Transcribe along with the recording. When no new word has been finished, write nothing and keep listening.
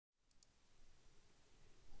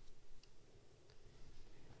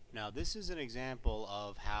Now this is an example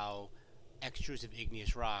of how extrusive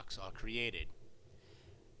igneous rocks are created.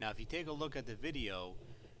 Now if you take a look at the video,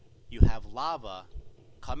 you have lava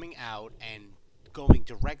coming out and going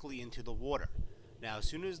directly into the water. Now as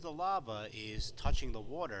soon as the lava is touching the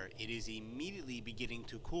water, it is immediately beginning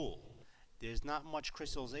to cool. There's not much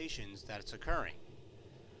crystallizations that's occurring.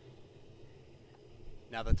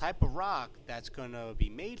 Now the type of rock that's going to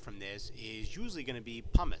be made from this is usually going to be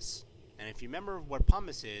pumice. And if you remember what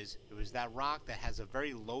pumice is, it was that rock that has a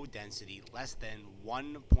very low density, less than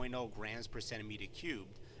 1.0 grams per centimeter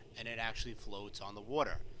cubed, and it actually floats on the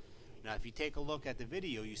water. Now if you take a look at the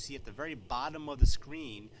video, you see at the very bottom of the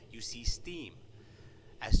screen, you see steam.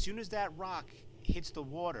 As soon as that rock hits the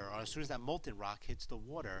water, or as soon as that molten rock hits the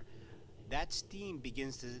water, that steam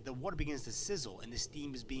begins to, the water begins to sizzle and the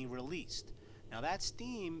steam is being released. Now that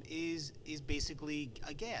steam is basically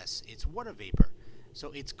a gas, it's water vapor.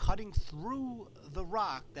 So it's cutting through the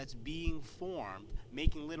rock that's being formed,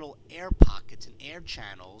 making little air pockets and air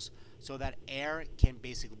channels so that air can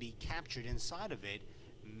basically be captured inside of it,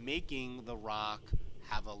 making the rock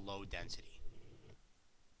have a low density.